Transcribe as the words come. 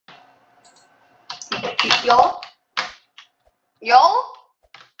Yo?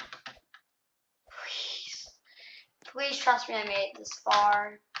 Please trust me I made it this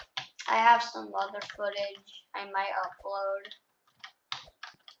far. I have some other footage I might upload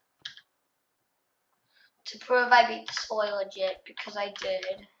to prove I beat this fully legit, because I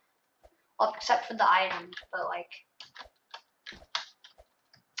did. Well, except for the items, but like...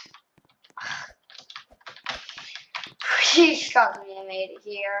 Please trust me I made it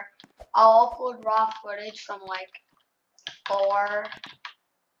here. I'll upload raw footage from like 4.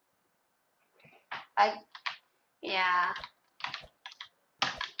 Yeah.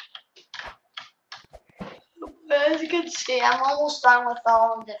 As you can see, I'm almost done with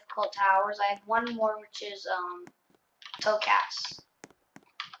all the difficult towers. I have one more, which is ToRCH.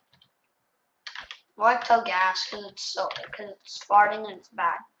 More like ToRCH because it's farting and it's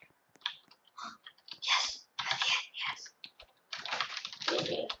bad. Yes, yes.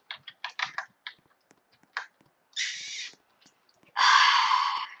 GG.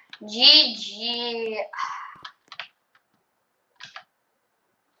 GG.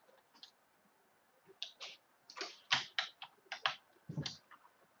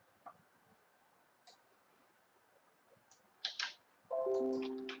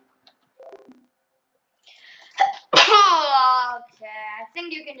 Okay, I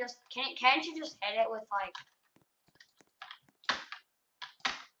think you can just can't you just hit it with like,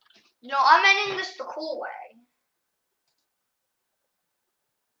 no, I'm ending this the cool way.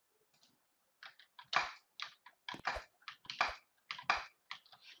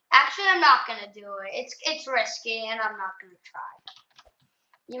 Actually, I'm not gonna do it. It's risky, and I'm not gonna try.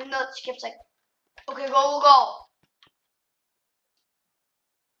 Even though it skips like, okay, go.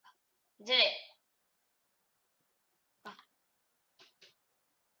 Did it?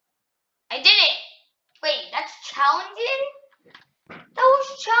 I did it. Wait, that's challenging? That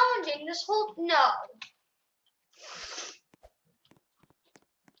was challenging. This whole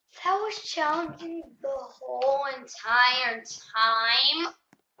That was challenging the whole entire time.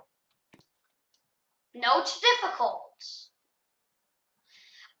 No, it's difficult.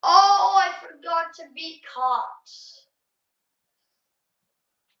 Oh, I forgot to be caught.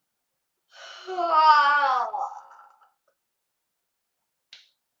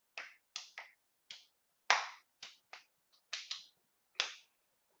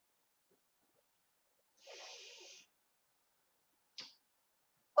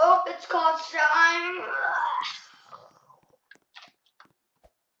 Oh, it's caught time.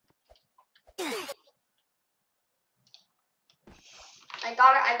 I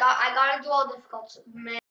gotta do all difficult. Man.